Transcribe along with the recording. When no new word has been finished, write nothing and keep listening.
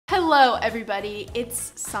Hello everybody,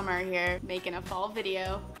 it's Summer here making a fall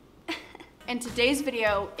video. And today's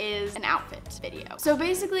video is an outfit video. So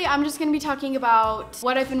basically I'm just gonna be talking about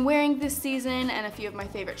what I've been wearing this season and a few of my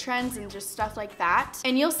favorite trends and just stuff like that.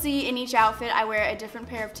 And you'll see in each outfit I wear a different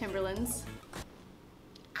pair of Timberlands.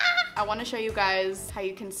 I want to show you guys how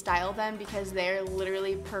you can style them because they're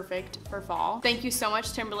literally perfect for fall. Thank you so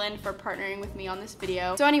much Timberland for partnering with me on this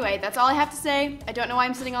video. So anyway, that's all I have to say. I don't know why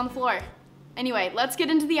I'm sitting on the floor. Anyway, let's get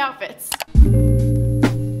into the outfits.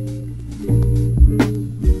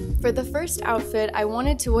 For the first outfit, I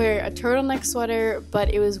wanted to wear a turtleneck sweater,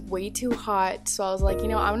 but it was way too hot, so I was like, you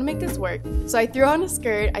know, I'm gonna make this work. So I threw on a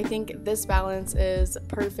skirt. I think this balance is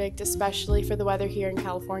perfect, especially for the weather here in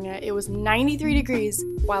California. It was 93 degrees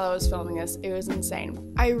while I was filming this. It was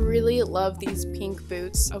insane. I really love these pink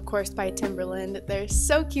boots, of course by Timberland. They're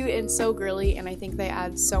so cute and so girly, and I think they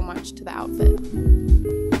add so much to the outfit.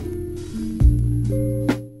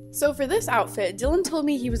 So for this outfit, Dylan told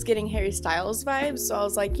me he was getting Harry Styles vibes, so I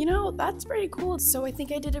was like, you know, that's pretty cool. So I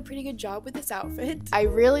think I did a pretty good job with this outfit. I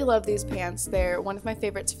really love these pants. They're one of my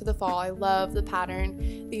favorites for the fall. I love the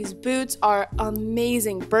pattern. These boots are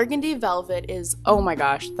amazing. Burgundy velvet is, oh my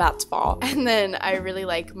gosh, that's fall. And then I really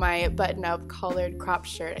like my button-up collared crop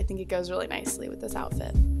shirt. I think it goes really nicely with this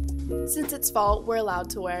outfit. Since it's fall, we're allowed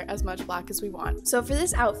to wear as much black as we want. So for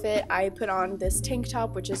this outfit, I put on this tank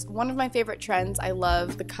top, which is one of my favorite trends. I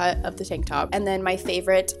love the cut of the tank top. And then my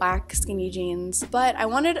favorite black skinny jeans. But I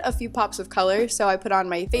wanted a few pops of color, so I put on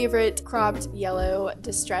my favorite cropped yellow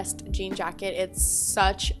distressed jean jacket. It's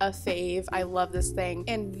such a fave. I love this thing.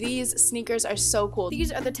 And these sneakers are so cool.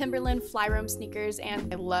 These are the Timberland Fly Roam sneakers,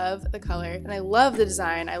 and I love the color. And I love the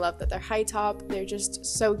design. I love that they're high top. They're just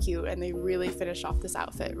so cute, and they really finish off this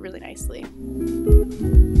outfit really nicely.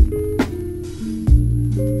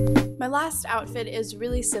 My last outfit is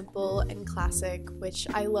really simple and classic, which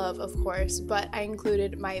I love, of course, but I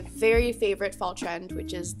included my very favorite fall trend,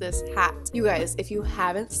 which is this hat. You guys, if you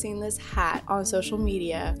haven't seen this hat on social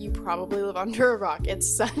media, you probably live under a rock.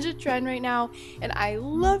 It's such a trend right now, and I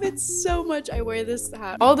love it so much. I wear this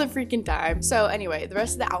hat all the freaking time. So anyway, the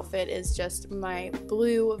rest of the outfit is just my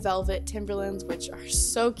blue velvet Timberlands, which are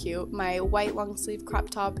so cute, my white long sleeve crop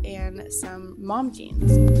top, and some mom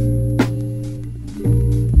jeans.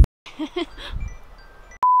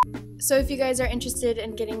 So if you guys are interested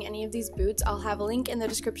in getting any of these boots, I'll have a link in the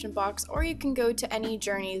description box, or you can go to any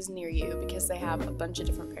Journeys near you because they have a bunch of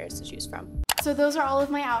different pairs to choose from. So those are all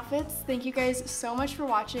of my outfits. Thank you guys so much for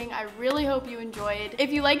watching. I really hope you enjoyed.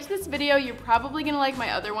 If you liked this video, you're probably gonna like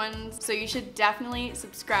my other ones, so you should definitely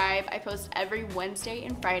subscribe. I post every Wednesday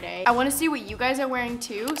and Friday. I wanna see what you guys are wearing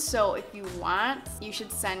too, so if you want, you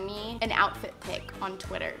should send me an outfit pic on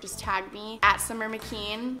Twitter. Just tag me at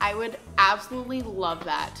summermckeen. I would absolutely love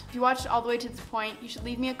that. If you watched all the way to this point, you should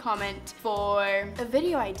leave me a comment for a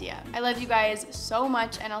video idea. I love you guys so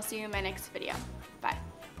much, and I'll see you in my next video. Bye.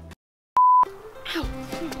 Ow.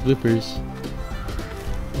 Bloopers.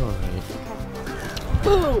 Alright.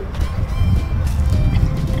 Boo!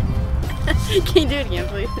 Can you do it again,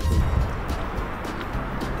 please?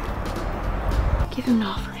 Give him an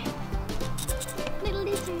offering. Little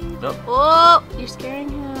lizard. Nope. Oh, you're scaring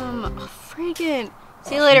him. Oh, friggin'.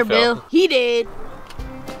 See you later, Bill. He did.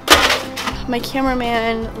 My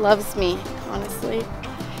cameraman loves me, honestly.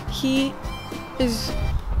 He is...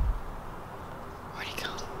 Where'd he go?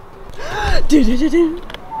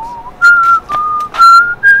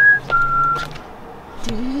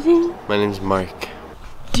 My name's Mark.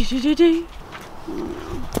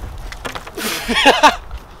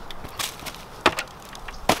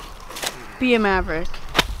 Be a maverick.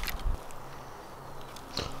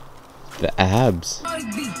 The abs.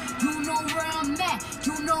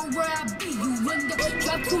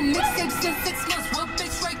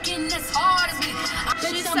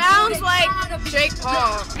 She sounds like Jake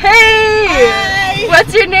Paul. Hey! Hi!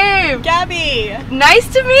 What's your name? Gabby! Nice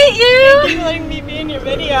to meet you! Thank you for letting me be in your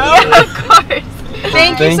video. Yeah, of course.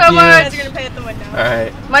 Thank you so you. much. You guys are gonna pay at the window.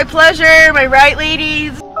 Alright. My pleasure, my right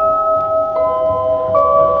ladies.